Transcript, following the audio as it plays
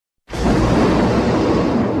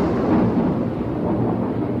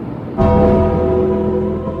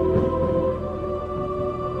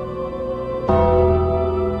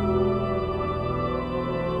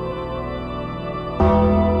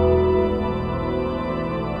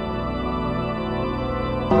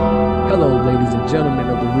Hello, ladies and gentlemen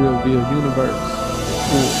of the Realville universe.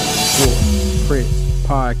 Full Chris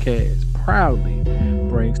podcast proudly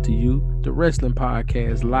brings to you the Wrestling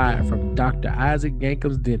Podcast live from Dr. Isaac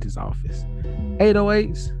Yankum's dentist office.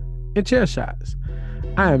 808s and chair shots.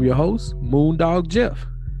 I am your host, Moondog Jeff,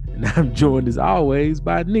 and I'm joined as always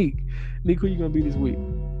by Neek. Neek, who you gonna be this week?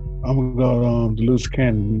 I'm gonna go the loose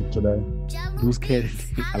cannon meet today. Loose cannon.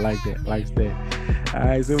 I like that. All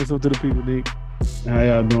right, say what's up to the people, Neek. How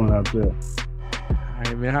y'all doing out there? All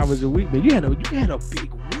right, man. How was your week, man? You had a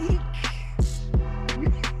big week.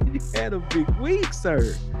 You had a big week,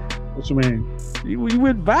 sir. What you mean? You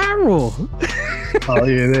went viral. Oh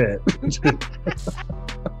yeah, that.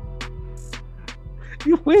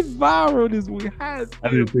 You went viral this week. I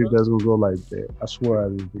didn't think that's gonna go like that. I swear I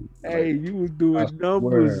didn't think. Hey, you was doing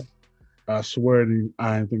numbers. I swear I didn't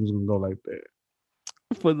think it was gonna go like that.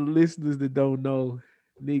 For the listeners that don't know,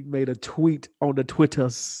 Nick made a tweet on the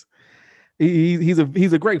Twitters. He's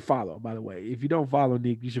a great follow, by the way. If you don't follow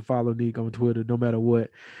Nick, you should follow Nick on Twitter, no matter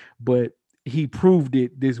what. But he proved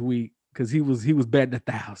it this week because he was batting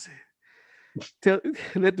 1,000.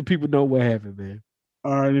 Let the people know what happened, man.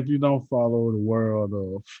 All right, if you don't follow the world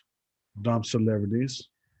of dumb celebrities,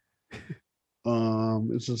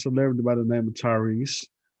 it's a celebrity by the name of Tyrese.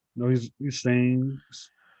 You know, he sings.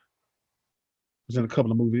 He's in a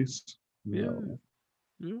couple of movies. You know,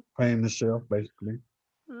 playing himself basically.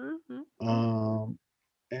 And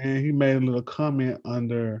he made a little comment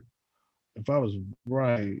under, if I was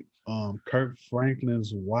right, Kurt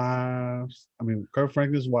Franklin's wife's IG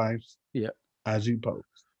post.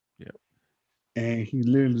 Yep. And he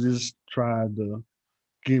literally just tried to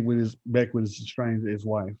get back with his estranged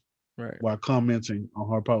ex-wife, right, while commenting on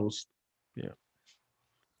her post. Yeah.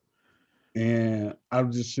 And I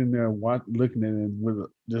was just sitting there looking at him with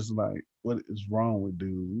just like, what is wrong with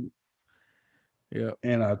dude? Yeah.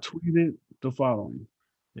 And I tweeted the following.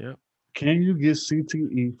 Yeah. Can you get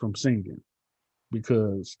CTE from singing?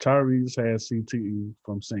 Because Tyrese has CTE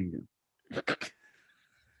from singing.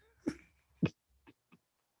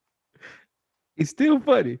 It's still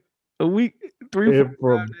funny. A week, 3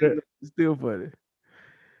 4 days, it's still funny.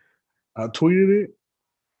 I tweeted it.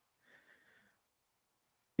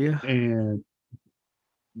 Yeah. And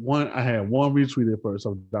I had one retweet at first. I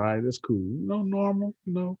was like, that's cool. You know, normal,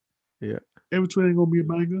 you know. Yeah. Every tweet ain't gonna be a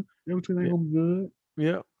banger. Every tweet ain't gonna be good.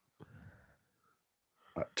 Yeah.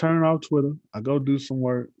 I turn off Twitter. I go do some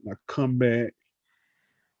work. I come back.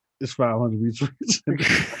 It's 500 retweets.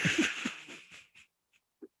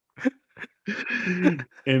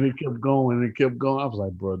 And it kept going. I was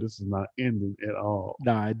like, bro, this is not ending at all.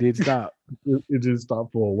 Nah, it did stop. It just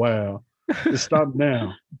stopped for a while. It stopped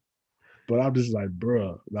now. But I'm just like,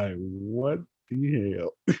 bro, like, what the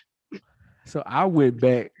hell? So I went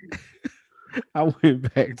back. To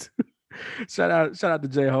shout out to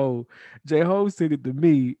J Ho. J Ho sent it to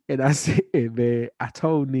me, and I said, man, I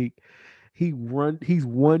told Nick he's one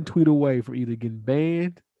tweet away from either getting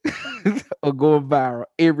banned or going viral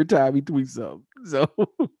every time he tweets something. So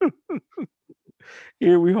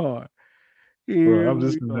here we are. Bro, I'm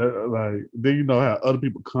just like, then you know how other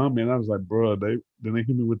people comment. I was like, bro, they hit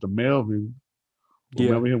me with the Melvin. Yeah.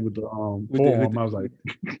 Remember him with the forearm. I was like,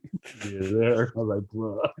 yeah, there. I was like,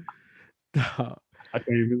 bro. I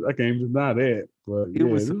can't even deny that. But it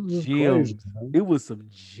was some gems. It was some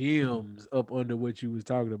gems up under what you was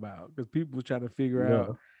talking about. Because people were trying to figure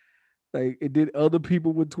out, like, it did other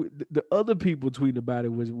people would tweet. The other people tweeting about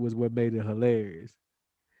it was what made it hilarious.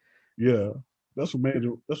 Yeah. That's what made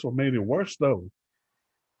it worse though.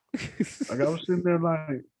 Like I was sitting there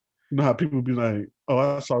like, you know how people be like, oh,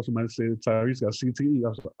 I saw somebody say Tyrese got CTE. I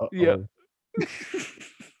was like, yeah.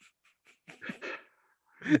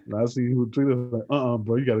 And I see who tweeted like,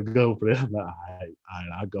 bro, you gotta go for that. I'm like, all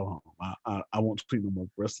right, I'll go home. I won't tweet no more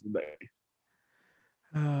for the rest of the day.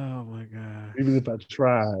 Oh my God. Even if I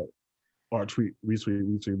tried or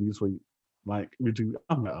retweet, like retweet,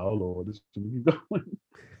 I'm like, oh Lord, this is keep going.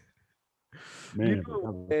 Man, you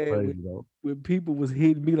know, crazy, when people was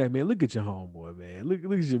hitting me like, man, look at your homeboy, man. Look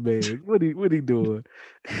at your man. What he doing?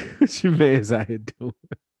 What your man's out here doing?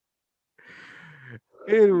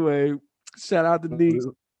 Anyway, shout out to Nick.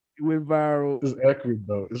 It went viral. It's accurate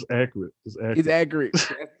though. It's accurate. It's accurate. That's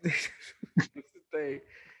the thing.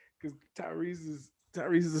 Because Tyrese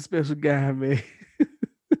is a special guy, man.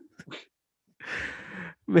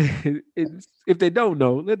 Man, if they don't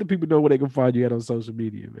know, let the people know where they can find you at on social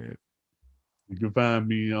media, man. You can find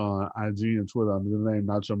me on IG and Twitter under the name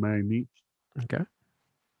Not Your Man Neat. Okay.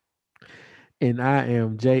 And I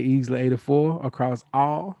am JEasley84 across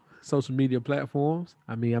all social media platforms.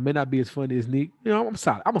 I mean, I may not be as funny as Nick. You know, I'm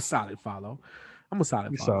solid. I'm a solid follow. I'm a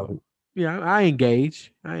solid follow. I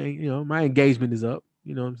engage. My engagement is up.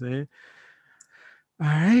 You know what I'm saying? All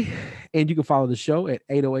right. And you can follow the show at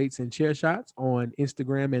 808s and Chair Shots on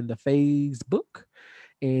Instagram and the Facebook.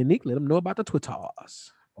 And Nick, let them know about the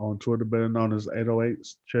Twitters. On Twitter, better known as 808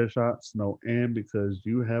 Chair Shots. No, and because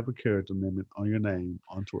you have a character limit on your name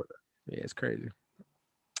on Twitter. Yeah, it's crazy.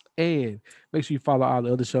 And make sure you follow all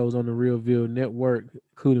the other shows on the Real View Network,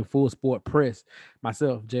 including Full Sport Press,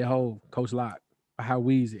 myself, J Ho, Coach Lock, How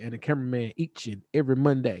Weezy, and the cameraman each and every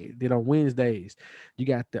Monday. Then on Wednesdays, you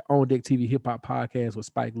got the On Deck TV Hip Hop Podcast with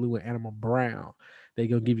Spike Lee and Animal Brown. They're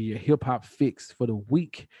gonna give you your hip hop fix for the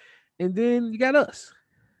week. And then you got us.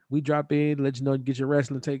 We drop in, let you know, get your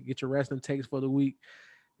wrestling takes for the week.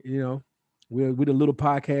 You know, we're the little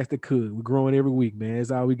podcast that could. We're growing every week, man.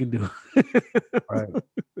 That's all we can do. Right.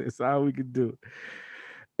 That's all we can do.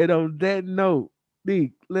 And on that note,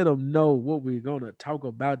 Nick, let them know what we're gonna talk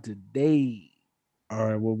about today. All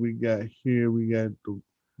right. What we got here? We got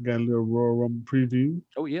a little Royal Rumble preview.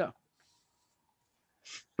 Oh yeah.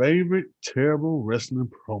 Favorite terrible wrestling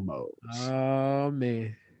promos. Oh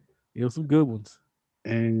man. Here's some good ones.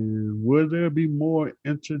 And will there be more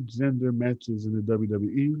intergender matches in the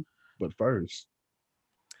WWE? But first,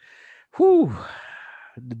 Whew.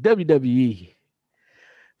 The WWE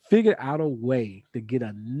figured out a way to get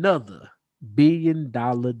another $1 billion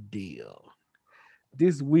deal.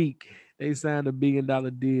 This week they signed a $1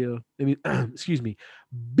 billion deal. I mean, excuse me,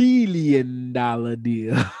 $1 billion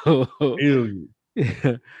deal. Billie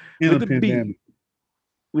Yeah. in With a the B, pandemic.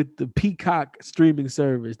 with the Peacock streaming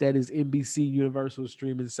service. That is NBC Universal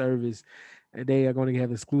streaming service. And they are going to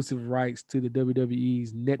have exclusive rights to the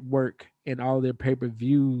WWE's network and all their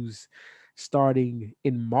pay-per-views starting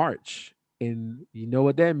in March. And you know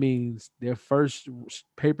what that means? Their first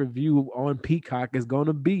pay-per-view on Peacock is going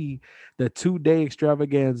to be the 2-day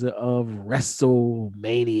extravaganza of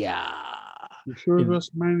WrestleMania. You sure In it's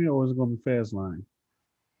WrestleMania or is it going to be Fastlane?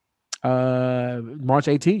 March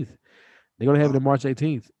 18th. They're gonna have it Oh, on March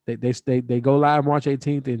 18th. They go live March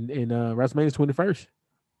 18th and WrestleMania's 21st.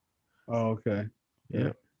 oh, okay. Yeah.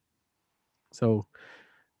 Okay. So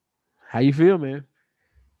how you feel, man?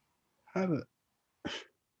 How to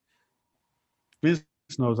Vince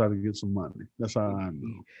knows how to get some money. That's how I He,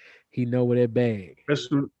 know. he, he know where that bag.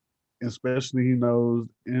 Especially he knows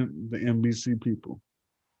the NBC people.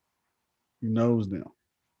 He knows them,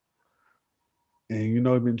 and he's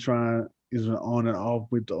been trying. He's been on and off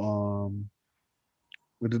with the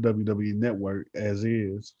WWE network as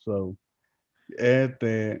is. So add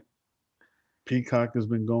that Peacock has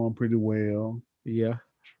been going pretty well, Yeah,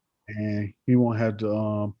 and he won't have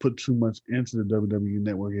to put too much into the WWE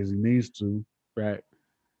network as he needs to. right.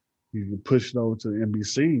 He can push it over to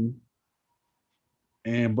NBC,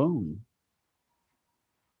 and boom, Yeah,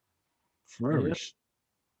 flourish.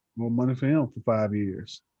 More money for him for 5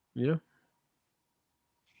 years. yeah.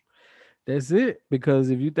 That's it. Because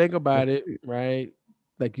if you think about That's it, it. right,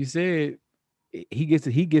 like you said, he gets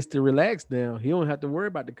to relax now. He don't have to worry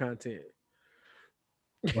about the content.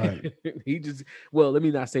 Right, He just well, let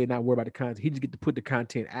me not say not worry about the content. He just get to put the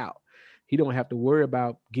content out. He don't have to worry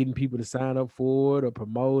about getting people to sign up for it or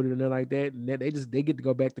promote it or nothing like that. And they get to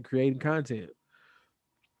go back to creating content.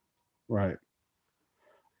 right.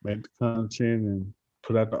 Make the content and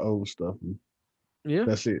put out the old stuff. And Yeah,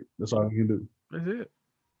 that's it. That's all you can do. that's it.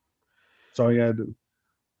 That's all you gotta do.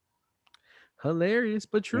 Hilarious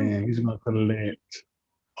but true. And he's gonna collect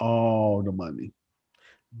all the money.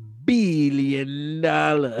 $1 billion.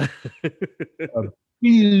 A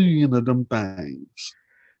billion of them things.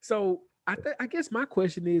 So I guess my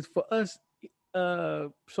question is for us.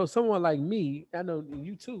 So someone like me, I know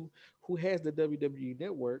you too, who has the WWE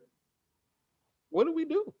network. What do we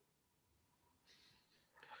do?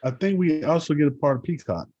 I think we also get a part of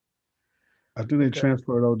Peacock. I think they Okay.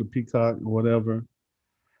 transfer it over to Peacock or whatever.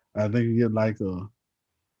 I think you get like a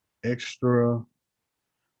extra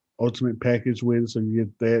ultimate package with it, so you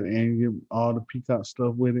get that and you get all the Peacock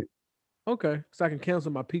stuff with it. Okay, so I can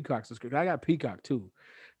cancel my Peacock subscription. I got Peacock too,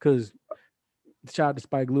 because shout out to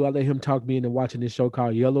Spike Lee. I let him talk me into watching this show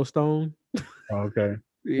called Yellowstone. Oh, okay.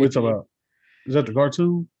 If What's you about? Is that the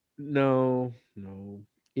cartoon? no, no,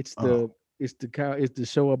 it's Oh, the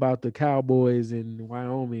show about the cowboys in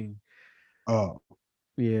Wyoming. oh,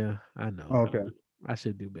 Yeah, I know. okay. I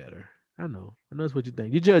should do better. I know that's what you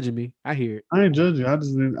think. You're judging me. I hear it. I ain't judging. I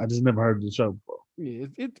just never heard of the show before. Yeah,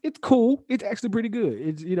 it's cool. It's actually pretty good.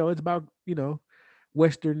 It's about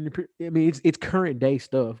Western. I mean, it's current day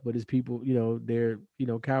stuff, but it's people. They're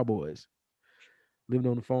cowboys living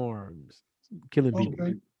on the farms, killing people.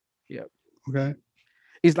 Okay, Yeah, okay.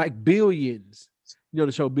 it's like billions.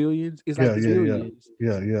 the show Billions. It's Yeah, like yeah, yeah, Billions.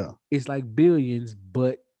 yeah, yeah. It's like Billions,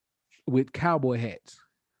 but with cowboy hats.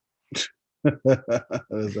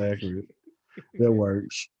 That's accurate. That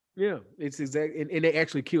works. Yeah, it's exact, and they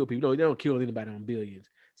actually kill people. No, they don't kill anybody on Billions,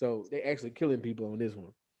 so they actually killing people on this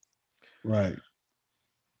one. Right.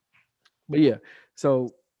 But yeah,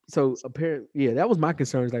 so apparently, yeah, that was my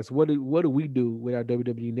concern. Is like, so what do we do with our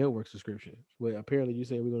WWE Network subscription? Well, apparently you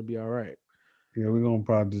said we're gonna be all right. Yeah, we're gonna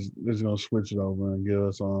probably just gonna switch it over and give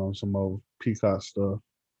us some more Peacock stuff.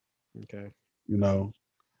 Okay. You know,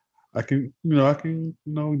 I can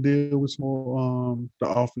deal with some more The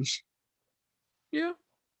Office. Yeah.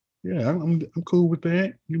 Yeah, I'm cool with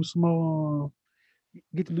that. Give me some more.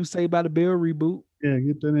 Get the new Saved by the Bell reboot. Yeah,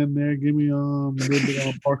 get that in there. Give me a little bit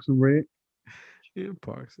on Parks and Rec. Yeah,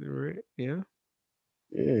 Parks and Rec. Yeah.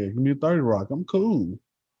 Yeah, give me a 30 Rock. I'm cool.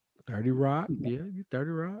 30 Rock. Yeah, you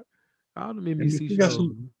 30 Rock. All them NBC NBC got shows.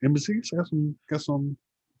 some. NBC got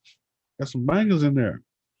some bangers in there.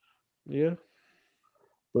 Yeah.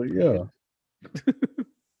 But Yeah. yeah,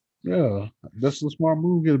 yeah, that's a smart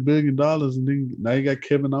move. Get $1 billion, and then now you got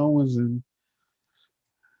Kevin Owens and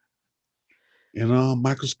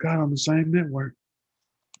Michael Scott on the same network.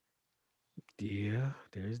 Yeah,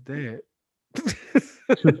 there's that.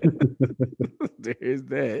 There's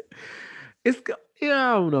that. I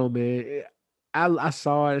don't know, man. I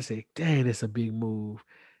saw it and said, "Dang, it's a big move,"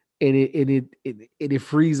 and it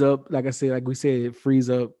frees up. Like I said, like we said, it frees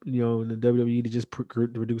up. In the WWE to just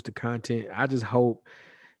reduce the content. I just hope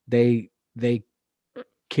they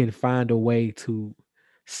can find a way to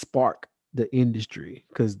spark the industry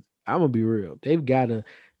because I'm gonna be real. They've gotta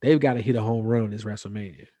hit a home run this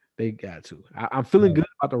WrestleMania. They got to. I'm feeling Right. good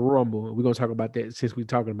about the Rumble. We're gonna talk about that since we're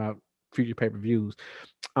talking about future pay-per-views.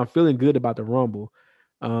 I'm feeling good about the Rumble.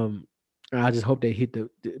 And I just hope they hit the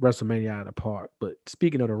WrestleMania out of the park. But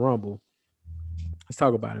speaking of the Rumble, let's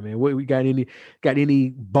talk about it, man. What we got any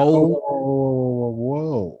Whoa, bold? whoa, whoa, whoa,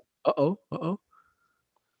 whoa. Uh-oh. Uh-oh.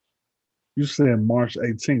 You said March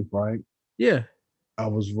 18th, right? Yeah. I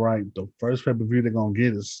was right. The first pay per view they're gonna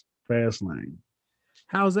get is Fastlane.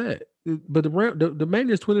 How's that? But the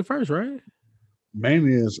Mania is 21st, right?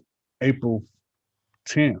 Mainly is April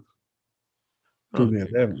 10th through Oh, the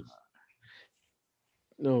 11th.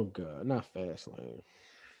 no God, not Fastlane.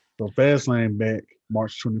 So Fastlane back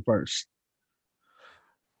March 21st.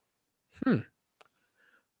 Hmm.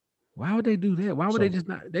 Why would they do that? Why would they So just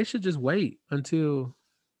not? They should just wait until.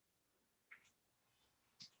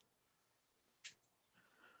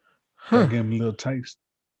 gotta Huh. give them a little taste,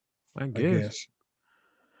 I I guess. guess.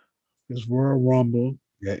 It's Royal Rumble,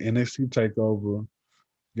 you got NXT Takeover,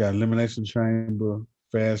 you got Elimination Chamber,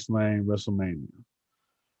 Fastlane, WrestleMania.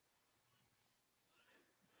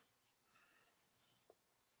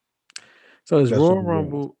 So it's That's what Royal we got.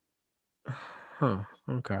 Rumble. Huh.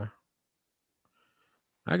 Okay.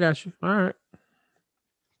 I got you. All right.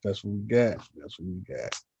 That's what we got. That's what we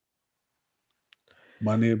got.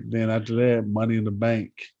 Money. Then after that, Money in the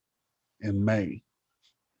Bank in May.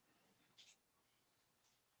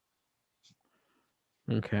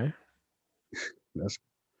 Okay. That's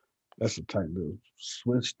that's a tight little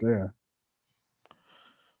switch there.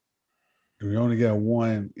 And we only got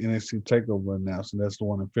one NXT Takeover announced, and that's the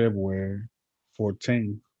one in February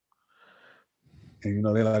 14th. And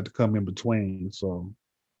they like to come in between, so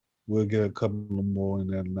we'll get a couple more in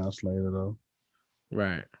that announced later though.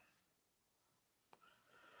 Right.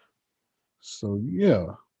 So yeah,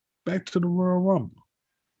 back to the Royal Rumble.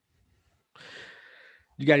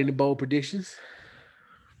 You got any bold predictions?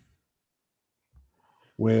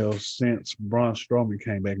 Well, since Braun Strowman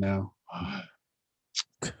came back now,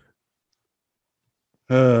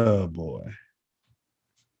 oh boy,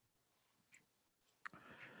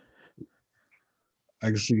 I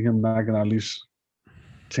can see him knocking out at least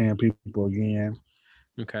 10 people again.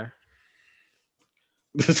 Okay.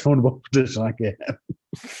 That's the only bold prediction I can have.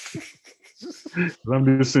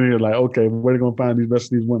 I'm just sitting here like, okay, where they gonna find these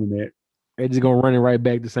rest of these women at? They just gonna run it right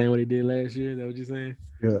back the same way they did last year. Is that what you're saying?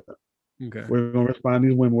 Yeah, Okay. where they gonna find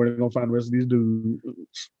these women? Where they gonna find the rest of these dudes?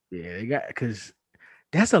 Yeah, they got because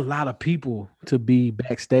that's a lot of people to be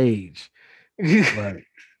backstage. Right.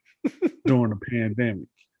 During the pandemic.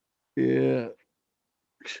 Yeah.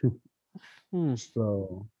 Hmm.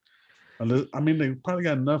 So, I mean, they probably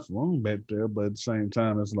got enough room back there, but at the same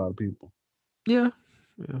time, there's a lot of people. Yeah.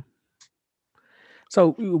 Yeah.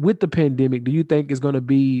 So with the pandemic, do you think it's going to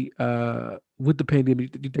be with the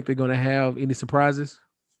pandemic? Do you think they're going to have any surprises?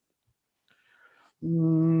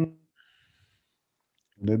 Mm,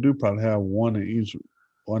 they do probably have one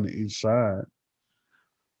on each side.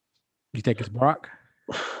 You think it's Brock?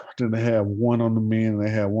 Then they have one on the men, and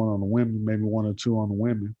they have one on the women, maybe one or two on the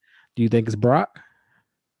women. Do you think it's Brock?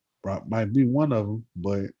 Brock might be one of them,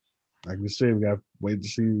 but like we said, we got to wait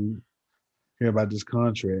to hear about this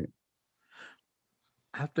contract.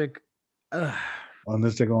 I think. Uh,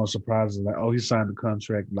 Unless they're going to surprise us, like, oh, he signed the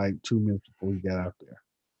contract like 2 minutes before he got out there.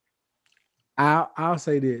 I'll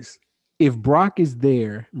say this: if Brock is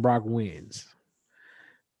there, Brock wins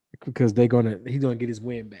because he's gonna get his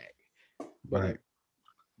win back. But Right.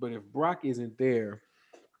 if Brock isn't there,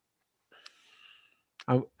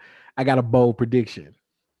 I got a bold prediction.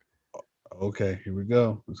 Okay, here we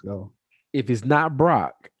go. Let's go. If it's not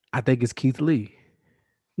Brock, I think it's Keith Lee.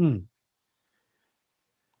 Hmm.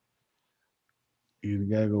 Either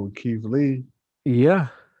gotta go with Keith Lee, Yeah.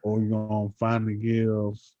 or you're gonna finally give,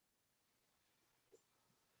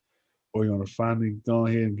 or you're gonna finally go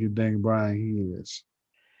ahead and give Daniel Bryan his.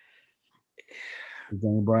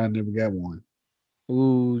 Daniel Bryan never got one.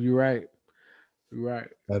 Ooh, you're right. You're right.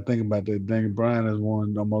 I think about that. Daniel Bryan has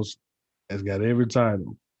won almost, has got every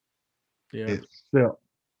title Yeah. except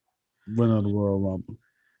winner of the Royal Rumble.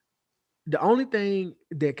 The only thing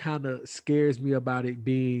that kind of scares me about it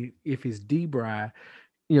being if it's D-Bry,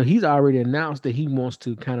 he's already announced that he wants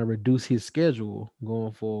to kind of reduce his schedule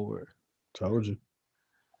going forward. Told you.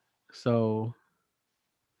 So,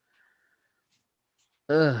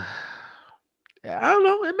 I don't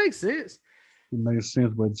know. It makes sense. It makes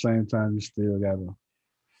sense, but at the same time, you still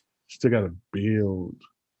gotta build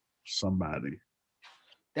somebody.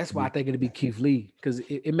 That's why I think it'll be Keith Lee because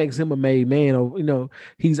it makes him a made man.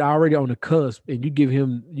 He's already on the cusp, and you give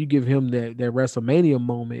him that WrestleMania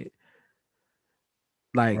moment,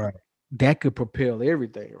 like Right. that could propel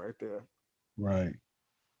everything right there. Right.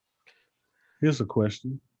 Here's a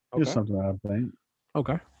question. Here's Okay. something I think.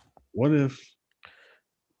 Okay. What if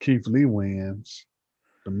Keith Lee wins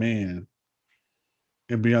the man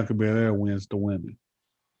and Bianca Belair wins the women?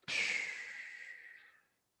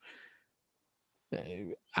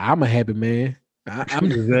 I'm a happy man. I'm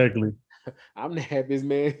Exactly. I'm the happiest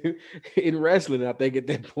man in wrestling. I think at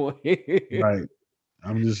that point. Right.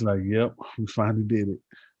 I'm just like, yep, we finally did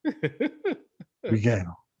it. We got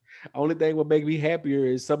him. Only thing will make me happier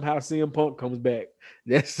is somehow CM Punk comes back.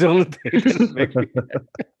 That's the only thing that make me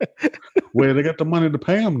Well, they got the money to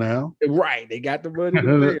pay him now. right. They got the money to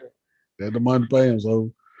pay They him. got the money to pay him.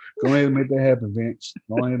 So go ahead and make that happen, Vince.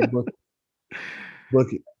 Go ahead and book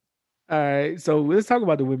it. All right, so let's talk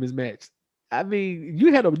about the women's match. I mean,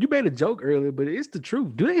 you made a joke earlier, but it's the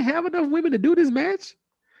truth. Do they have enough women to do this match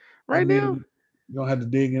I right now? mean, you don't have to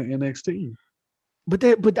dig in NXT.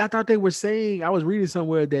 But I thought they were saying I was reading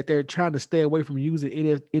somewhere that they're trying to stay away from using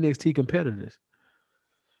NXT competitors.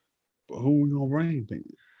 But who we gonna bring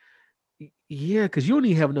then? Yeah, because you don't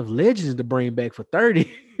even have enough legends to bring back for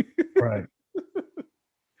 30. Right.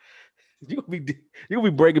 You'll be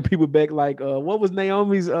breaking people back like what was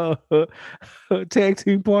Naomi's tag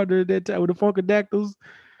team partner that time with the Funkadactyls?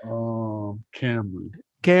 Cameron.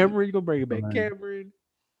 Cameron, you gonna bring it Her back. name. Cameron.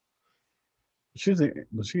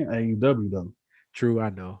 But she in AEW though. True, I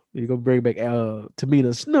know. You're gonna bring back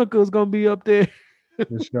Tamina Snooker's gonna be up there.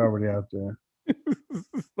 She already out there.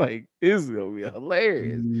 Like this is gonna be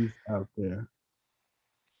hilarious. She's out there.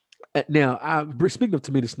 Now, speaking of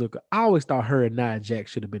Tamina Snooker, I always thought her and Nia Jax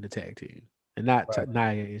should have been the tag team, and not Right.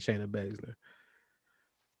 Nia and Shayna Baszler.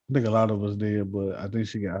 I think a lot of us did, but I think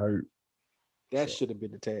she got hurt. That So should have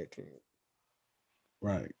been the tag team.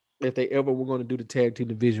 right. If they ever were going to do the tag team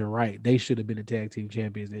division right, they should have been the tag team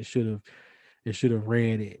champions. They should have. It should have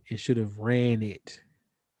ran it. It should have ran it.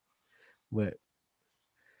 But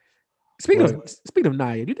But speaking of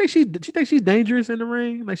Nia, do you think she's dangerous in the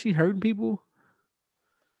ring? Like she hurting people?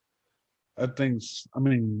 I think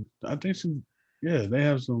she, yeah, they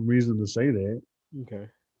have some reason to say that. Okay.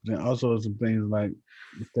 Then also some things like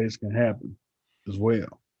mistakes can happen as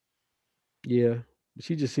well. Yeah.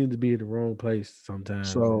 She just seems to be in the wrong place sometimes.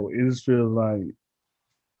 So it just feels like,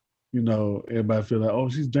 everybody feel like, oh,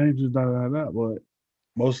 she's dangerous, da da da. But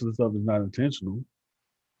most of the stuff is not intentional.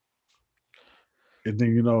 And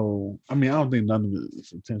then, I don't think none of it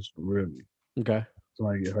is intentional, really. Okay.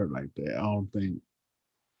 Somebody get hurt like that. I don't think.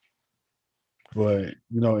 But,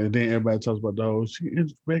 and then everybody talks about, oh, she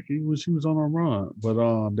injured Becky when she was on her run. But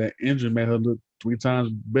that injury made her look 3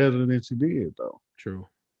 times better than she did, though. True.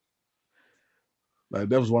 Like,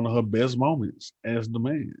 that was one of her best moments as the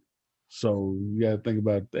man. So you got to think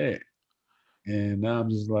about that. And now I'm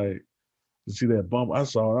just like, to see that bump I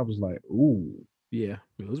saw, I was like, ooh, Yeah.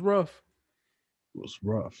 It was rough. it was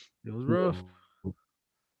rough. It was rough.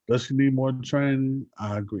 Does she need more training?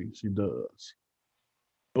 I agree, she does.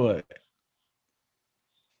 But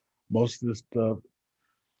most of this stuff,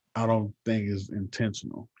 I don't think it's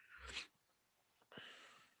intentional.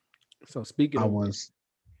 So speaking I of, want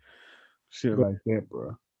shit go, like that,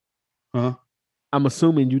 bro. Huh? I'm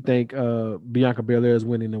assuming you think Bianca Belair is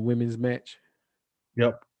winning the women's match.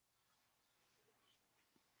 Yep.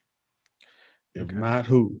 If Okay. not,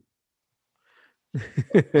 who?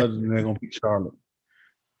 Other than they're gonna be Charlotte.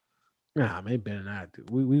 Nah, man, better not do.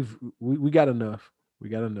 We got enough. We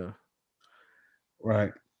got enough.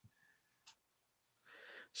 Right.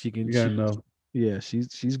 She can You got she enough. yeah,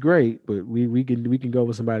 she's great, but we can go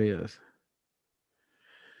with somebody else.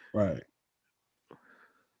 Right.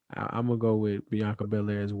 I'm gonna go with Bianca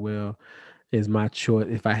Belair as well. Is my choice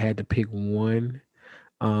if I had to pick one.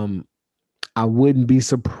 Um, I wouldn't be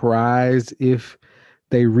surprised if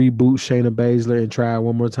they reboot Shayna Baszler and try it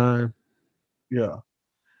one more time. Yeah.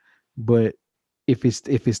 But if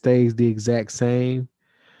it stays the exact same,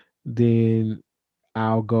 then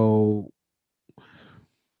I'll go.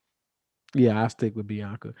 Yeah, I'll stick with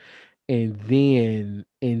Bianca. And then,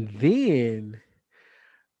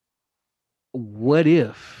 what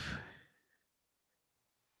if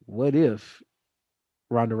what if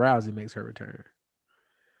Ronda Rousey makes her return?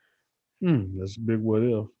 That's a big what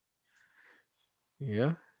if.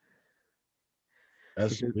 Yeah,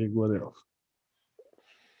 That's a because big what if.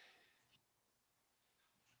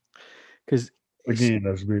 because Again,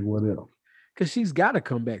 that's a big what if. she's got to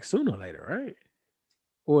come back sooner or later, right?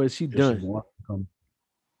 Or is she If she done? wants to come,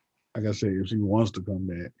 like I said, if she wants to come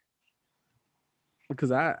back,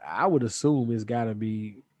 Because I would assume it's got to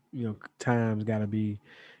be, time's got to be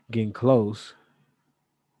getting close.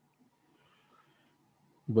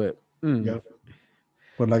 But yeah.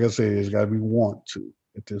 But like I said, it's got to be want to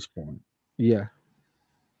at this point. yeah,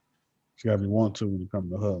 It's got to be want to when it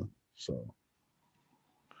comes to her. So,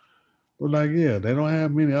 but like, yeah, they don't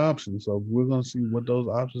have many options. So we're gonna see what those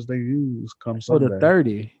options they use come for the Sunday.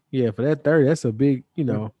 30, yeah, for that 30, that's a big,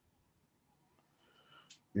 Yeah,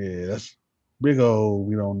 yeah, that's big old.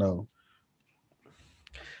 We don't know.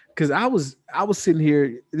 because I was sitting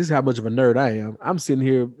here. This is how much of a nerd I am. I'm sitting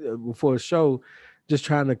here before a show, just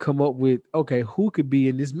trying to come up with okay, who could be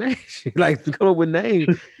in this match, like to come up with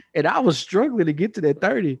names, and I was struggling to get to that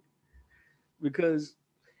 30 because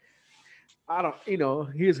I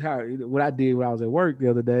don't, here's how what I did when I was at work the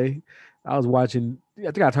other day. I was watching.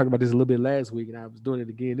 I think I talked about this a little bit last week, and I was doing it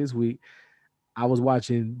again this week. I was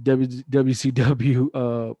watching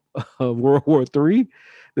WCW World War Three,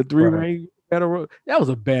 the three Right. ring battle. That was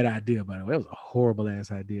a bad idea, by the way. That was a horrible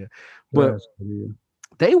ass idea. But That's what it is.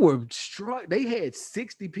 they were They had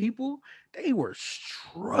 60 people. They were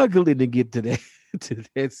struggling to get to that to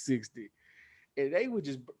that 60. And they would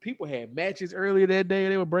just people had matches earlier that day,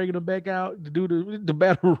 and they were bringing them back out to do the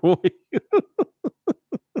battle royal.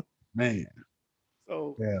 Man,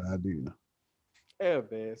 So bad idea. yeah,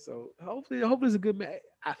 man. So hopefully it's a good match.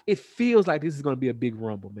 It feels like this is going to be a big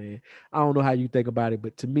rumble, man. I don't know how you think about it,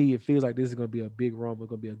 but to me, it feels like this is going to be a big rumble. It's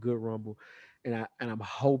going to be a good rumble, and I'm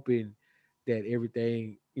hoping that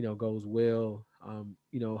everything goes well.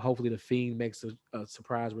 Hopefully the Fiend makes a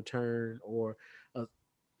surprise return or uh,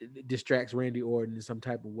 distracts Randy Orton in some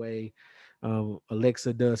type of way.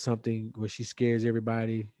 Alexa does something where she scares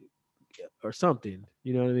everybody or something.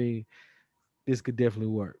 You know what I mean? This could definitely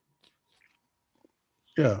work.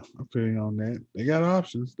 Yeah, I feel you on that. They got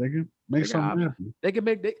options. They can make They got something options. happen. They can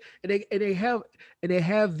make they and they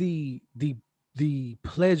have the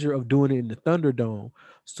pleasure of doing it in the Thunderdome,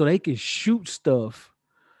 so they can shoot stuff.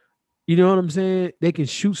 You know what I'm saying? They can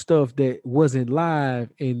shoot stuff that wasn't live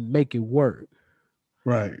and make it work,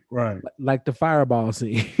 Right, right. like the fireball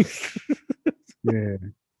scene. Yeah,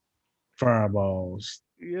 fireballs.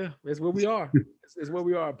 Yeah, that's where we are. That's where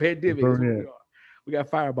we are. Pandemic. That's where we Brilliant. are. We got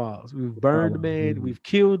fireballs. We've burned the Fireballs. man. We've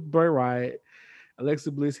killed Bray Wyatt.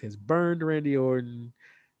 Alexa Bliss has burned Randy Orton.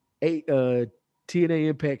 Eight TNA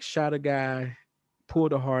Impact shot a guy,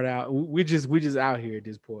 pulled the heart out. We just out here at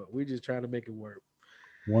this point. We're just trying to make it work.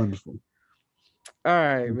 Wonderful. All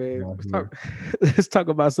right, man. Wonderful out Let's here. talk. Let's talk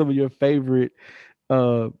about some of your favorite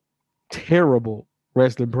uh terrible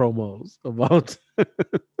wrestling promos of all time.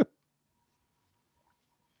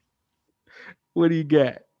 What do you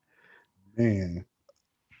got? Man,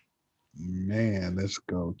 man, let's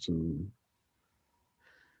go to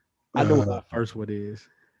I know what uh my first one is.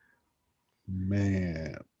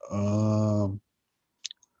 man. Um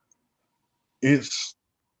it's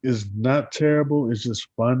it's not terrible, it's just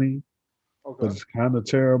funny, but Okay. it's kind of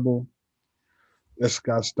terrible. That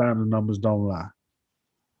Scott Steiner numbers don't lie.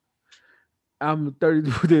 I'm 30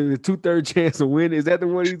 with a two-third chance of winning. Is that the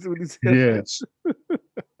one what he said? Yes,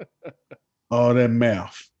 all that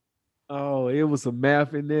math. Oh, it was some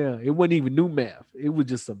math in there. It wasn't even new math. It was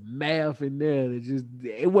just some math in there that just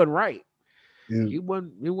it wasn't right. It, It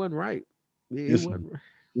wasn't right. It it's wasn't right.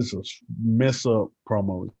 it's a mess up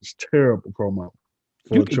promo. It's terrible promo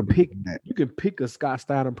for You a can triple pick threat match. you can pick a Scott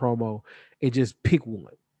Steiner promo and just pick one.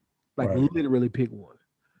 Like Right, literally pick one.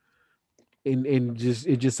 And just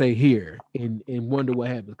say here and wonder what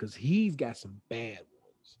happens because he's got some bad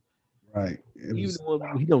ones. right. It Even was the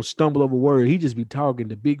one he don't stumble over words, he just be talking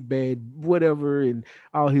the big bad whatever and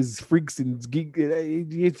all his freaks and geek.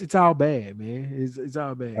 It's all bad, man. It's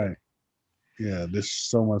all bad. right. Yeah, there's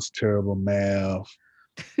so much terrible math.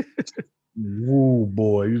 Woo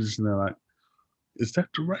boy, you just know like, is that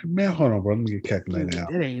the right math? Hold on, bro. Let me get calculated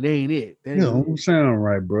out. That ain't it. That Yeah, ain't don't it. sound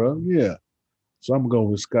right, bro. Yeah. So I'm gonna go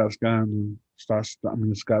with Scott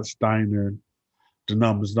Steiner. The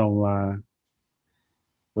numbers don't lie.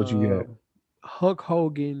 What you got? Hulk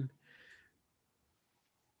Hogan.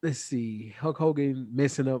 Let's see. Hulk Hogan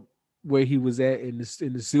messing up where he was at in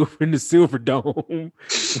the silver dome.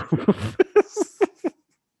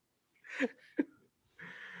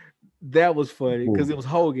 That was funny because Ooh, it was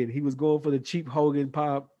Hogan. He was going for the cheap Hogan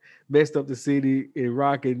pop, messed up the city, and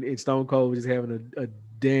Rockin' and Stone Cold was just having a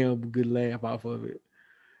damn good laugh off of it.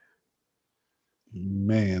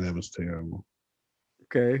 man, that was terrible.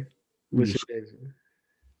 Okay. It What's was your next one?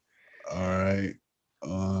 all right.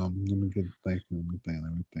 Let me get thinking. Let me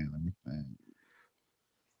think.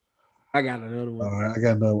 I got another one. All right, I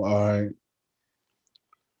got another. All right,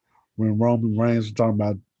 when Roman Reigns was talking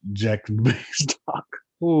about Jack and the Beanstalk,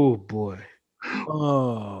 Oh boy.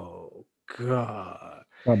 Oh God.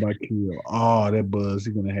 talking about Kill. Oh, that buzz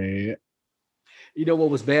he gonna have. You know what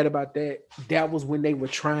was bad about that? That was when they were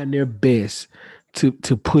trying their best to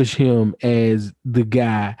push him as the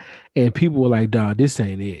guy, and people were like, "Dog, this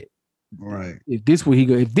ain't it. Right, If this is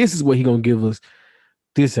what he gonna give us,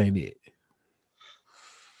 this ain't it."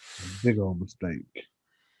 big old mistake.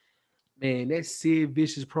 Man, that Sid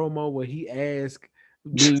Vicious promo where he asked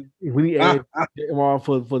me when he asked Jim Ross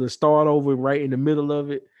for the start over right in the middle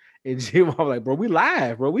of it, and Jim Ross was like, "Bro, we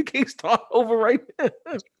live, bro. We can't start over right now.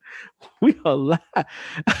 We are live."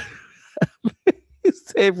 He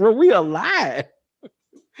said, "Bro, we are live."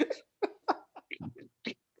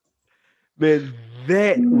 Man,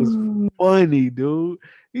 that was funny, dude.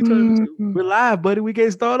 He told me, "We're live, buddy. We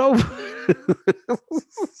can't start over."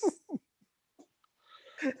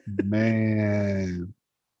 Man,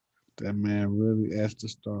 that man really asked to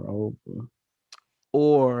start over.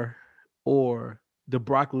 or or the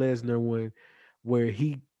Brock Lesnar one where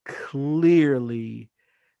he clearly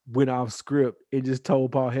went off script and just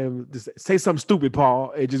told Paul Heyman to say something stupid,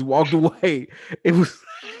 Paul, and just walked away. It was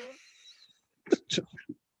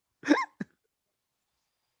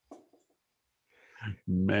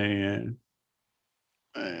Man,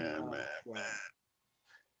 man.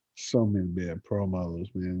 So many bad promos,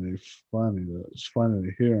 man. They're funny. Though. It's funny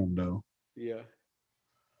to hear them though. yeah.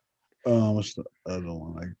 What's the other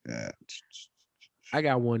one like that? I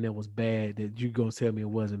got one that was bad that you gonna tell me it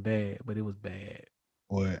wasn't bad, but it was bad.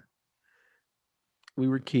 What? We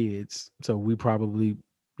were kids, so we probably,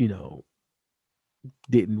 you know,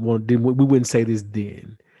 didn't we wouldn't say this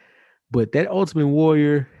then. But that Ultimate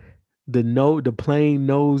Warrior, the plane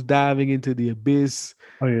nose diving into the abyss.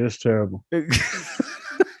 Oh yeah, it's terrible.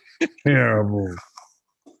 Terrible.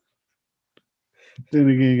 Then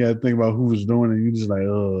again, you got to think about who was doing it. You just like,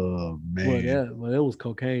 oh man, That was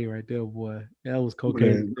cocaine right there, boy. That was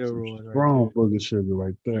cocaine man, some steroids right strong there. booger sugar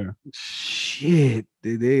right there. Shit,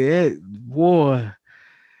 boy. I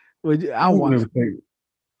Who would watched ever take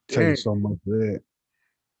that so much of that?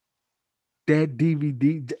 that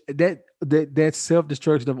DVD, that self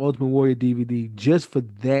destruction of Ultimate Warrior DVD just for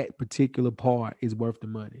that particular part is worth the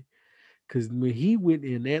money. Because when he went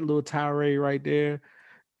in that little tirade right there,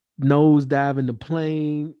 nose diving the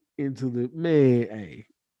plane into the man, hey,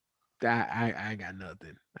 I got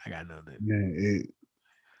nothing. I got nothing. Man,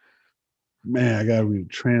 man, I gotta read the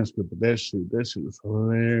transcript, but that shit was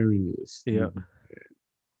hilarious. Yeah.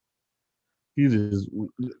 He just,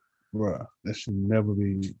 bruh, that should never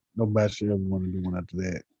be. Nobody should ever want to do one after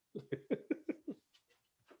that.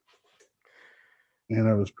 And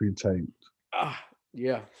that was pre-taped.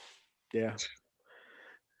 Yeah. Yeah.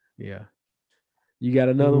 Yeah. You got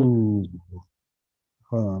another one? Ooh,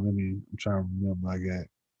 hold on. I'm trying to remember.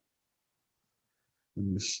 Let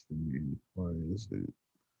me see. What is it?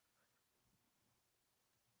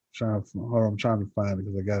 Hold on, I'm trying to find it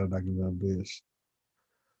because I got it. I can run this.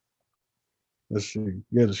 Let's see.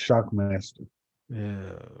 Yeah, the Shockmaster.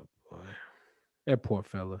 Yeah, boy. That poor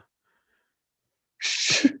fella.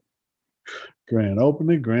 Grand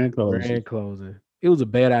opening, grand closing. Grand closing. It was a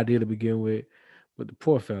bad idea to begin with, but the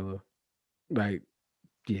poor fella, like,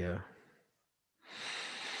 yeah.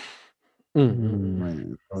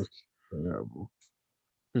 Man, that's terrible.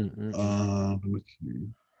 Mm-mm-mm. Let me see.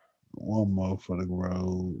 One more for the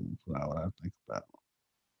road. For what I think about.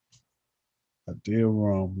 I did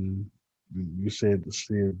wrong, man. You said the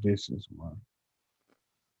Sid Vicious one.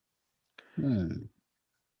 Hmm.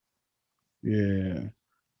 Yeah,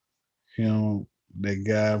 him, that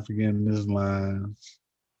guy forgetting his lines.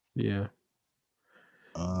 Yeah.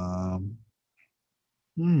 Um,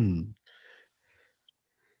 hmm.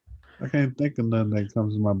 I can't think of nothing that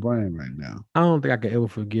comes to my brain right now. I don't think I could ever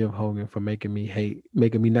forgive Hogan for making me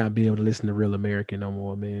not be able to listen to Real American no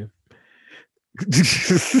more, man.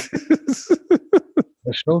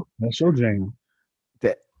 That's your jam.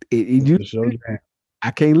 that you, That's your jam. I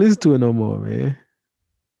can't listen to it no more, man.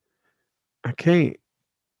 I can't.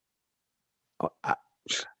 I,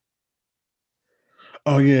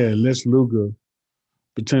 Oh yeah, Les Luger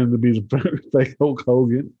pretending to be the fake Hulk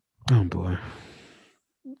Hogan. oh boy.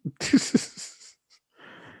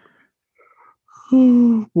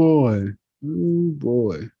 Oh boy. Oh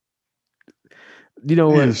boy. You know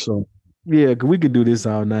what? Man, so Yeah, 'cause we could do this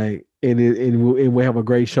all night, and we'll have a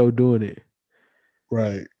great show doing it.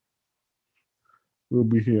 right. We'll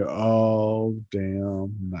be here all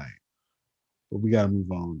damn night. But we gotta move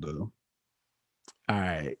on though. All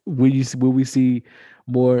right. Will we see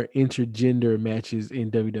more intergender matches in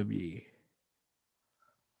WWE?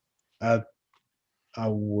 I I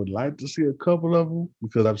would like to see a couple of them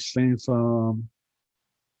because I've seen some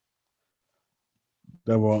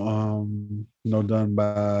that were done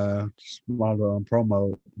by smaller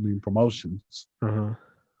promotions. Uh huh.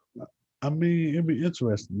 I mean, it'd be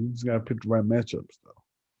interesting. You just gotta pick the right matchups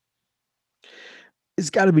though.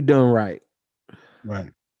 It's got to be done right.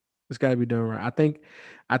 Right. It's got to be done right. I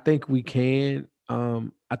think we can.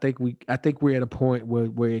 I think we're at a point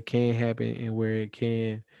where it can happen and where it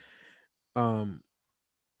can um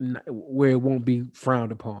where it won't be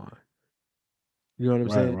frowned upon. You know what I'm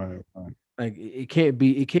Right, saying? right, right. Like it can't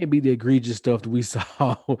be the egregious stuff that we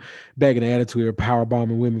saw back in the Attitude Era, power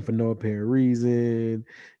bombing women for no apparent reason,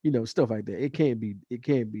 stuff like that. It can't be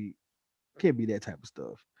that type of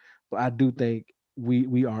stuff. But I do think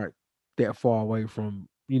we aren't that far away from,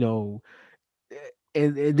 and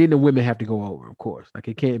then the women have to go over, of course. Like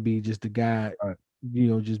it can't be just the guy, Right.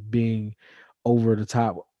 just being over the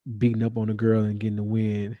top, beating up on a girl and getting the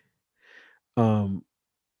win. Um,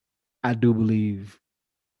 I do believe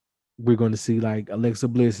we're going to see like Alexa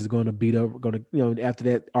Bliss is going to beat up, going to, after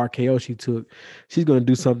that RKO she took, she's going to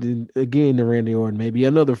do something again to Randy Orton, maybe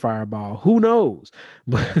another fireball. Who knows?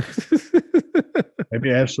 But Maybe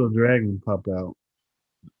Astral Dragon pop out.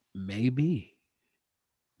 maybe,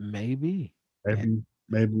 maybe. Yeah,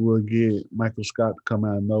 Maybe we'll get Michael Scott to come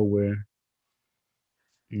out of nowhere.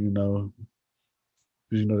 You know,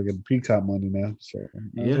 because they get the Peacock money now, so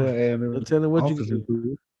might as well yeah. add You're an telling what you office can do.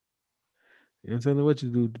 into it. You're telling what you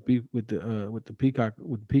do to be with the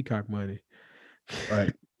peacock money.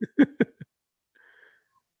 Right.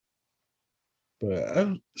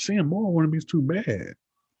 But seeing more wouldn't be too bad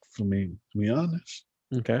for me, to be honest.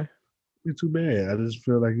 Okay. Be too bad. I just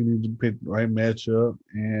feel like you need to pick the right matchup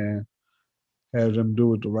and have them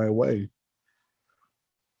do it the right way.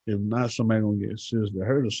 If not, somebody gonna get seriously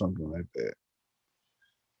hurt or something like that.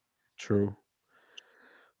 True.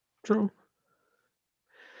 True.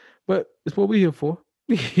 But it's what we're here for.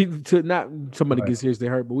 To not somebody Right, get seriously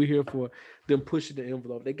hurt, but we're here for them pushing the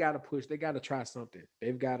envelope. They gotta push, they gotta try something.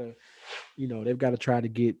 They've got to try to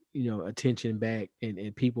get, attention back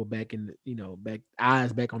and people back in the, back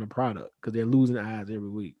eyes back on the product because they're losing eyes every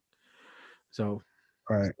week. So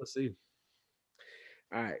right. let's see.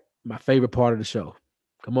 All right. My favorite part of the show.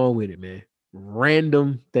 Come on with it, man.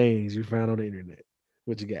 Random things you found on the internet.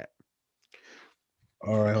 What you got?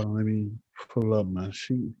 All right, hold on, let me pull up my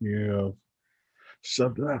sheet here of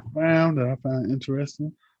stuff that I found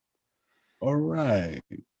interesting. All right.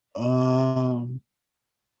 Um,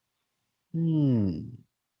 hmm.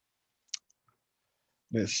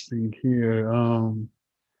 Let's see here.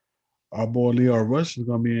 Our boy Leo Rush is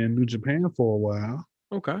gonna be in New Japan for a while.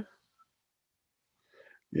 Okay.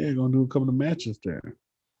 Yeah, gonna do a couple of matches there.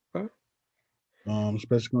 Okay.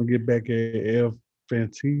 Especially gonna get back at El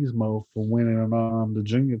Fantasmo for winning the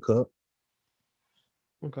Junior Cup.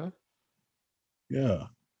 Okay. Yeah.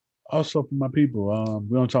 Also for my people,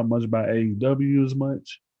 we don't talk much about AEW as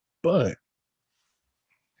much, but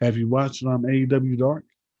have you watched AEW Dark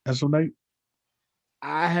as of late?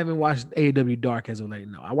 I haven't watched AEW Dark as of late.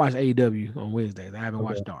 No, I watched AEW on Wednesdays. I haven't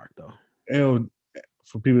Okay. watched Dark though. And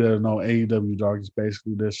for people that don't know, AEW Dark is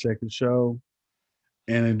basically their second show.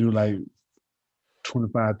 and they do like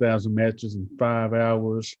 25,000 matches in 5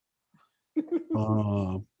 hours.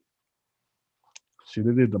 Um, See,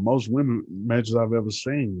 they did the most women matches I've ever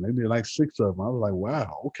seen. They did like 6 of them. I was like,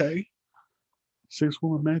 wow, okay, 6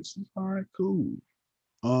 women matches. All right, cool.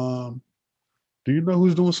 Um, do you know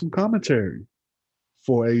who's doing some commentary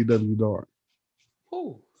for AEW Dark?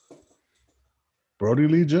 Who? Brody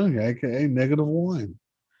Lee Jr., aka -1.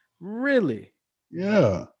 Really?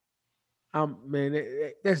 Yeah,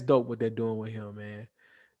 Man, that's dope what they're doing with him, man.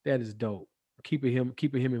 That is dope. Keeping him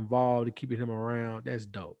involved and keeping him around. That's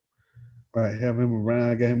dope. right. Have him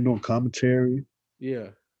around, got him doing commentary, Yeah,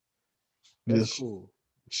 that's just cool.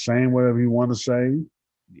 saying whatever he want to say.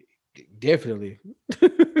 Definitely.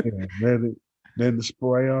 Yeah, let it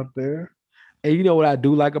spray out there. And you know what I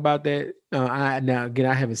do like about that? I now again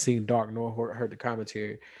I haven't seen Dark nor heard the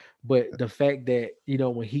commentary, but the fact that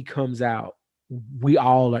when he comes out, we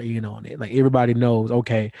all are in on it. Like everybody knows,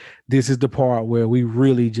 okay, this is the part where we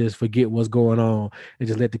really just forget what's going on and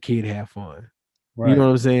just let the kid have fun. You know Right. what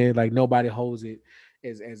I'm saying? Like nobody holds it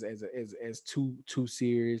as too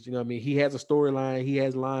serious. You know what I mean? He has a storyline, he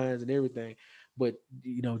has lines and everything, but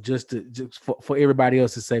just for everybody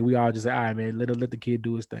else to say, we all just say, all right, man, let the kid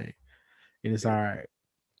do his thing, and it's all right.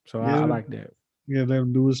 So I Yeah, like that. yeah, let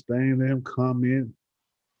him do his thing, let him comment,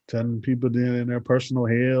 telling people then in their personal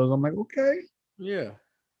hells. I'm like, okay, Yeah.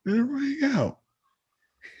 let it ring out.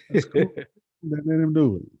 That's cool. Let him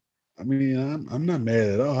do it. I mean, I'm not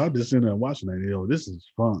mad at all. I'm just sitting there watching that. This is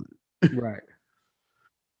fun. Right.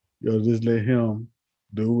 Just let him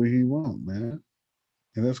do what he want, man.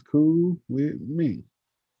 And that's cool with me.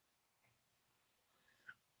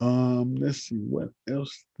 Let's see what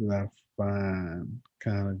else did I find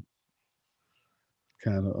kind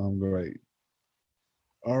of great.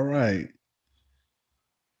 All right.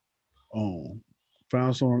 Um,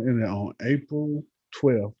 Found some on the internet on April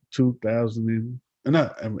 12th, 2000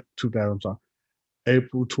 not 2000. I'm sorry,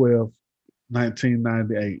 April 12th,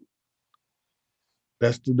 1998.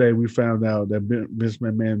 That's the day we found out that Vince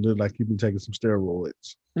McMahon looked like he'd been taking some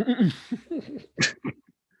steroids.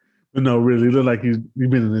 But no, really, he looked like he's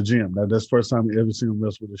been in the gym. That's the first time we ever seen him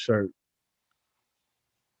wrestle with a shirt,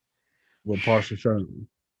 with partial shirt.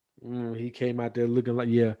 He came out there looking like,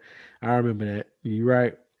 yeah, I remember that. You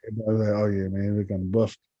right. And I was like, oh yeah, man, they're kind of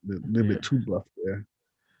buffed, a little Yeah. bit too buff there.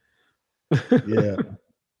 Yeah,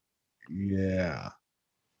 yeah.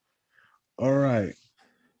 All right,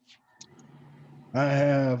 I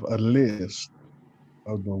have a list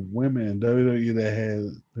of the women in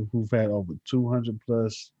WWE who've had over 200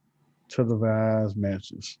 plus televised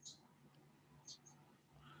matches.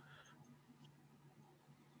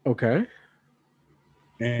 Okay.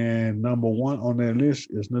 And number one on that list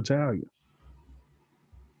is Natalia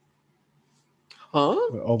Huh?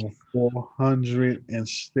 with over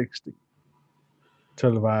 460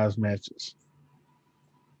 televised matches.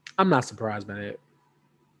 I'm not surprised by that.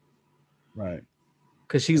 Right,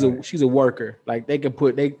 Cause right. she's a worker. Like they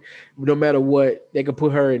no matter what, they can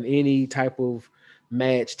put her in any type of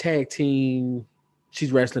match, tag team.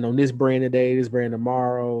 She's wrestling on this brand today, this brand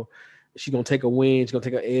tomorrow. She's gonna take a win, she's gonna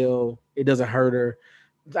take a L. It doesn't hurt her.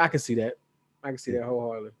 I can see that. I can see Yeah. that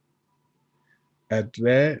wholeheartedly. After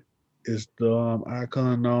that is the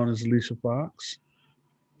icon known as Alicia Fox,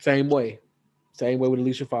 Same way. Same way with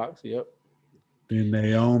Alicia Fox. Yep. then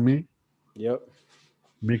Naomi, Yep.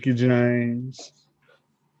 Mickey James,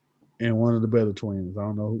 and one of the better twins. I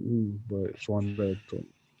don't know who, but it's one of the better twins.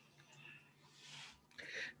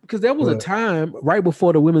 Because there was a But time right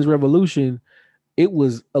before the women's revolution, it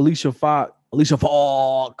was Alicia Fox. Alicia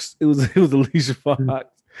Fox. It was Alicia Fox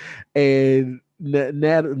and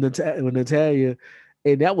Natalia,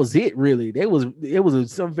 and that was it. Really,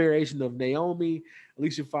 some variation of Naomi,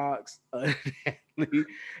 Alicia Fox, Natalie,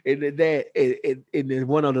 and then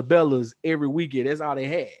one of the Bellas every weekend. That's all they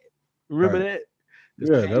had. Remember right, that? This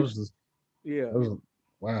yeah, page, that yeah. was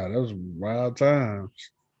wow, that was wild times.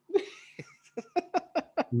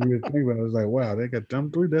 You really think about it, it's like wow, they got them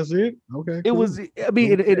three. That's it. Okay, It cool. was, I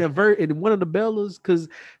mean, in one of the Bellas, because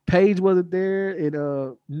Paige wasn't there, and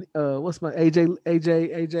what's my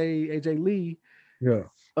AJ Lee,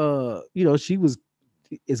 Yeah, she was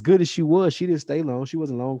as good as she was. She didn't stay long. She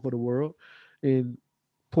wasn't long for the world, and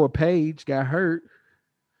poor Paige got hurt.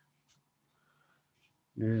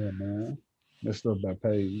 yeah, man. Messed up by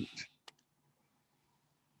Paige.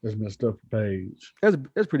 That's messed up for Paige. That's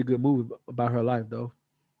a pretty good movie about her life, though.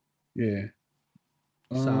 Yeah.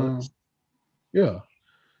 Solid. Yeah.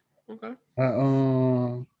 Okay.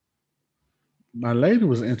 I my lady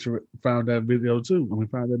was found that video too. And we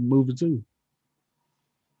found that movie too.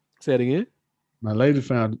 Say it again. My lady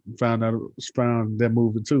found that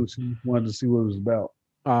movie too. She wanted to see what it was about.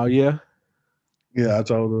 Oh yeah, Yeah, I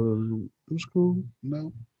told her it was cool.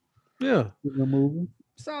 No, yeah. good movie.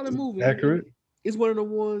 Solid movie. Accurate. It's one of the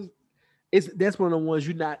ones. That's one of the ones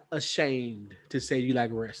you're not ashamed to say you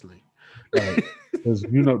like wrestling. Right. Because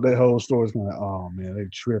that whole story's kind of like, oh man, they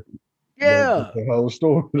tripping. But Yeah, the whole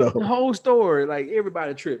story the though. whole story, like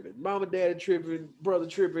everybody tripping, mama, daddy tripping, brother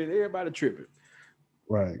tripping, everybody tripping.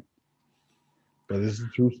 Right. But it's a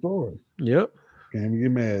true story. Yep. Can't even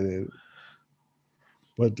get mad at it.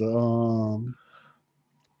 But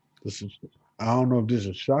this is I don't know if this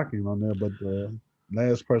is shocking on there, but the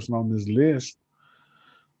last person on this list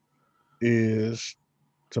is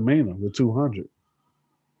Tamina with 200.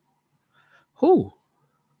 Who?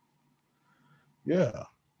 Yeah.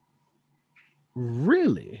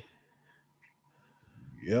 Really?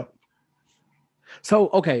 Yep. So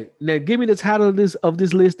okay, now give me the title of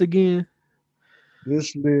this list again.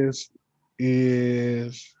 This list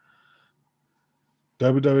is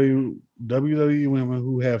WWE women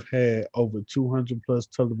who have had over 200 plus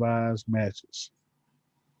televised matches.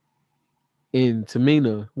 And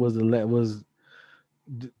Tamina was was.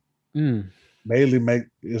 Mm. Bailey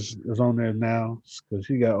is on there now because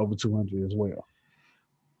she got over 200 as well.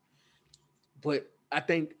 But I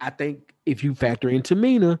think if you factor in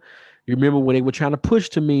Tamina, you remember when they were trying to push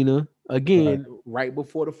Tamina Right. again right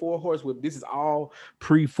before the four horse women. This is all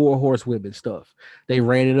pre four horse women stuff. They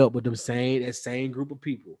ran it up with that same group of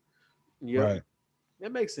people. Yep, Right.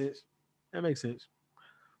 that makes sense. That makes sense.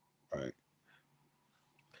 Right.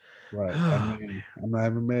 Right. I Oh mean, man. I'm not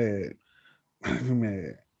even mad. I'm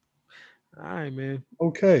mad. All right, man.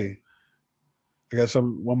 Okay. I got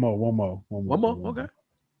some One more. one Okay. more.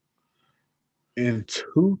 In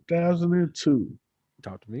 2002,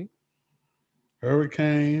 Talk to me.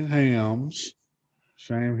 Hurricane Hams,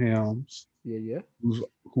 Shane Helms, Yeah, yeah.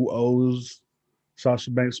 who owes Sasha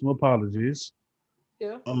Banks some apologies,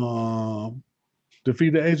 Yeah. um,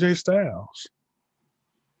 defeated AJ Styles.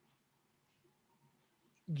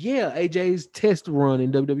 Yeah. AJ's test run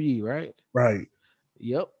in WWE, right? Right.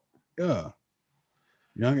 Yep. Yeah.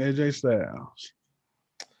 Young AJ Styles.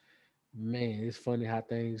 Man, it's funny how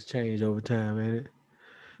things change over time, ain't it?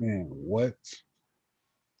 Man, what?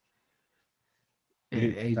 And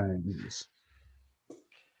It changes.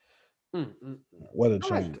 mm, mm, mm. What a I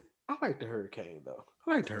like change. I like the Hurricane though.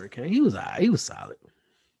 I like the Hurricane. He was he was solid.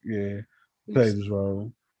 Yeah. He Played was, his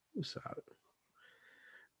role. he was solid.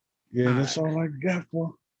 Yeah, All that's right. all I got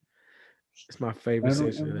for It's my favorite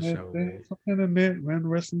random section of the internet show, man. things on the internet, random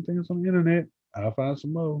wrestling things on the internet. I'll find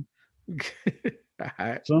some more All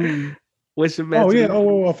right. soon. What's your Oh match of yeah. the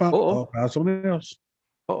I oh found something else.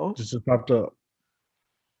 oh Just popped up.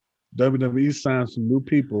 WWE signed some new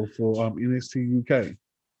people for NXT UK,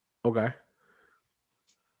 okay.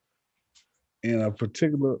 and a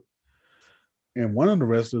particular and one of the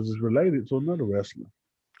wrestlers is related to another wrestler.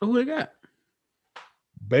 Who they got?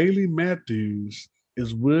 Bailey Matthews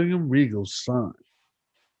is William Regal's son.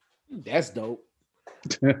 That's dope.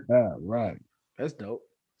 Right. That's dope.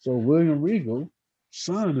 So William Regal's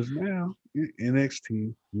son is now in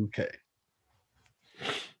NXT UK.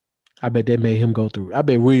 I bet that made him go through. I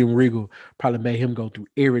bet William Regal probably made him go through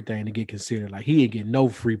everything to get considered. Like he ain't get no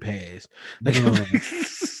free pass. Like William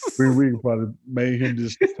Regal probably made him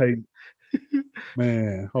just take,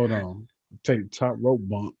 man, hold on, take top rope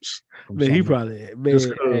bumps from man, he something probably just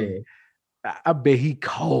man. because. Hey, I bet he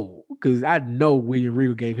cold because I know William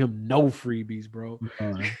Regal gave him no freebies, bro.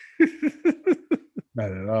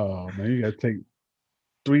 Not at all, man. You got to take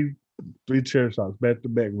three three chair shots back to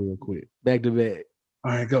back real quick. Back to back.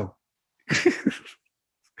 All right, go.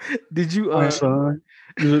 Did you All right, son.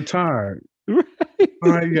 You're tired. All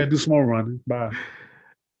right, you got to do some more running. Bye.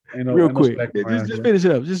 real Ain't no quick? slacking around Just here. finish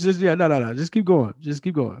it up. Just yeah, no. Just keep going. Just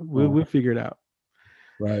keep going. We'll figure it out.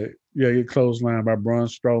 Right. Yeah, get clotheslined by Braun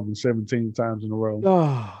Strowman 17 times in a row.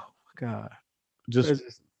 Oh my god. Just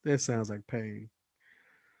That sounds like pain.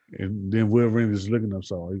 and then Will Ring is looking up.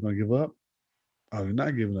 So are you gonna give up? Oh, you're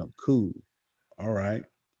not giving up. Cool. All right.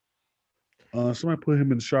 Somebody put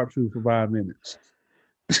him in the sharpshooter for 5 minutes.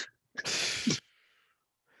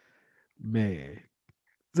 Man.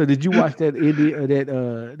 So did you watch that India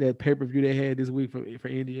that pay per view they had this week for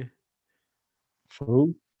India? For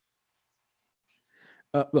who?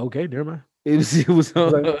 Okay, never mind. It was No,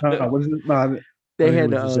 what is it? No, I they didn't hear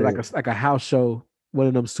had what you said. like a house show, one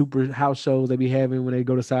of them super house shows they be having when they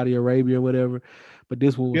go to Saudi Arabia or whatever. But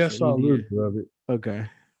this one was for Yes, I saw a little India. bit of it. Okay.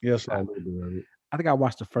 Yes, I saw I, a little bit of it. I think I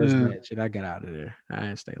watched the first Yeah, match and I got out of there. I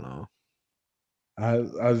didn't stay long.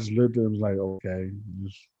 I just looked at him like, okay,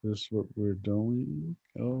 this what we're doing.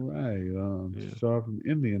 All right. Yeah. Start from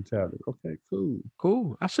Indian talent. Okay, cool.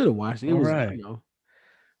 Cool. I should have watched it. It All was, right.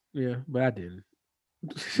 yeah, but I didn't.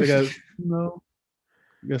 They got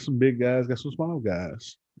got some big guys, got some small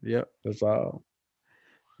guys. Yep. That's all.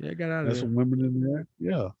 Yeah, I got out of Got there. some women in there.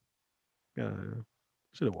 Yeah.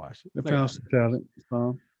 Should have watched it. They I got found some talent,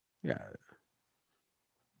 some. yeah.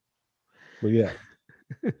 But yeah,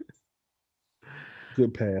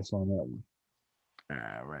 good pass on that one.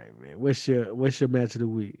 All right, man. What's your match of the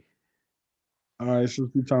week? All right, since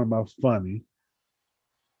we're talking about funny,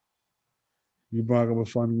 you brought up a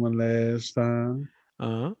funny one last time.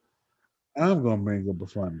 Uh-huh. I'm gonna bring up a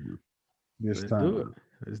funny one this Let's do it. time.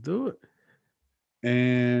 Let's do it.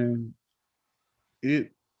 And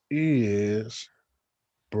it is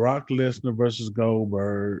Brock Lesnar versus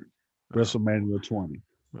Goldberg, Oh, WrestleMania 20.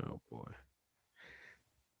 oh boy.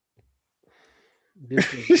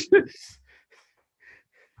 This was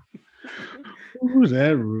Ooh,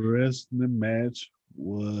 that wrestling match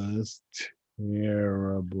was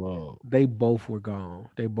terrible. they both were gone.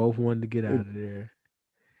 They both wanted to get It, out of there.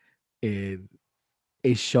 And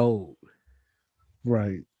it showed.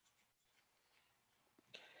 right.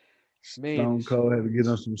 Man, Stone it Cold had to showed. get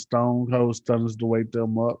on some Stone Cold stunners to wake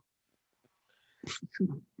them up.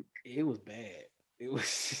 It was bad. It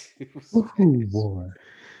was it was Ooh, bad. boy.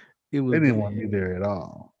 It They was didn't want bad. me there at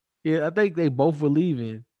all. Yeah, I think they both were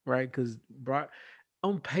leaving, right? Because Brock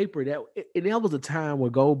on paper and that was a time where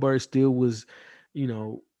Goldberg still was, you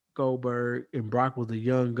know, Goldberg and Brock was a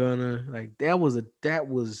young gunner. Like that was,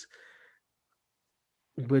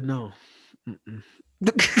 but no. Mm-mm.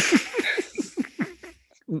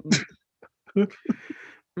 Mm-mm.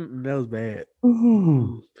 Mm-mm. That was bad. Ooh.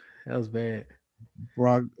 Mm-mm. That was bad.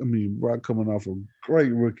 Brock coming off a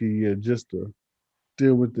great rookie year just to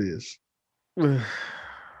deal with this.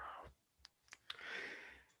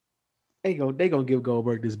 They gonna give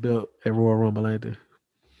Goldberg this belt at Royal Rumble, ain't they?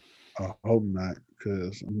 I hope not,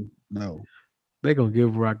 because no, They gonna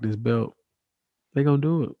give Rock this belt. They gonna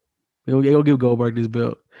do it. They gonna give Goldberg this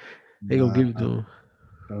belt. They gonna nah, give it to him.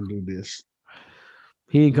 don't do this.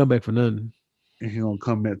 He ain't come back for nothing. And he gonna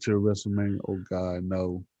come back to WrestleMania. Oh God,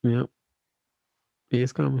 no. Yep,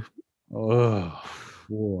 it's coming. Oh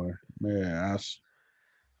boy, man,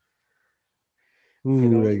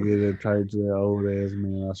 And ooh, on, they get it tight to that old ass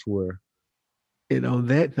man. I swear. and on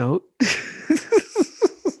that note,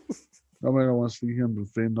 Nobody don't want to see him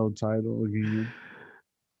defend no title again.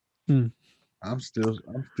 hmm, I'm still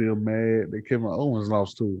mad that Kevin Owens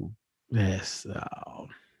lost to him. yes.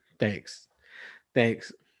 Thanks,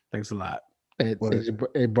 thanks, thanks a lot. But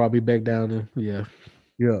It brought me back down to yeah.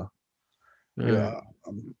 yeah, All right. yeah,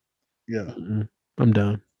 yeah. Mm-mm. I'm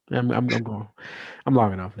done. I'm going. I'm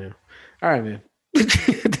logging off now. All right, man.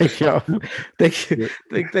 Thank y'all. Thank you.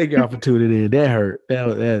 Yeah. Thank y'all for tuning in. That hurt.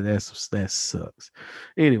 That sucks.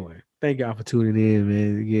 Anyway, thank y'all for tuning in,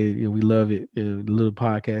 man. Again, we love it. The little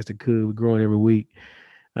podcast that could. We're growing every week.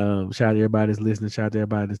 Shout out to everybody that's listening. Shout out to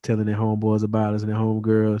everybody that's telling their homeboys about us and their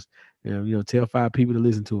homegirls. Tell 5 people to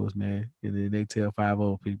listen to us, man. And then they tell 5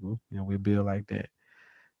 old people. We build like that.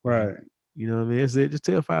 Yeah. Right. You know what I mean? It's it. Just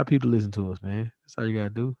tell 5 people to listen to us, man. That's all you gotta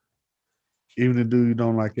do. Even the dude you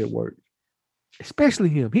don't like at work. Especially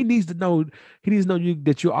him. He needs to know. He needs to know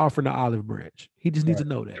that you're offering the olive branch. He just needs Right.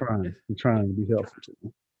 to know that. Trying to be helpful to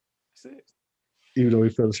him. That's it. Even though he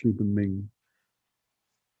fell asleep in the meeting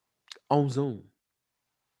On Zoom,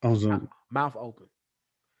 on Zoom. mouth open.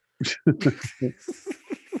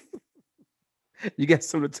 You got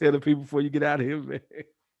something to tell the people before you get out of here, man.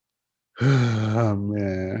 Oh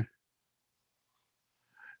man.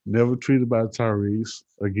 Never treated by Tyrese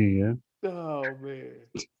again. Oh man.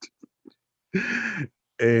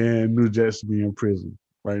 And New Jack should be in prison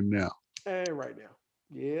right now. Hey, right now.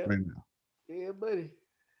 Yeah. Right now. Yeah, buddy.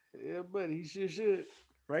 Yeah, buddy. He sure should.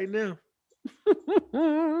 Right now.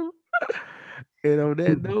 And on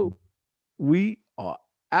that note, we are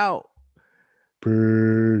out.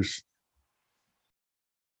 Peace.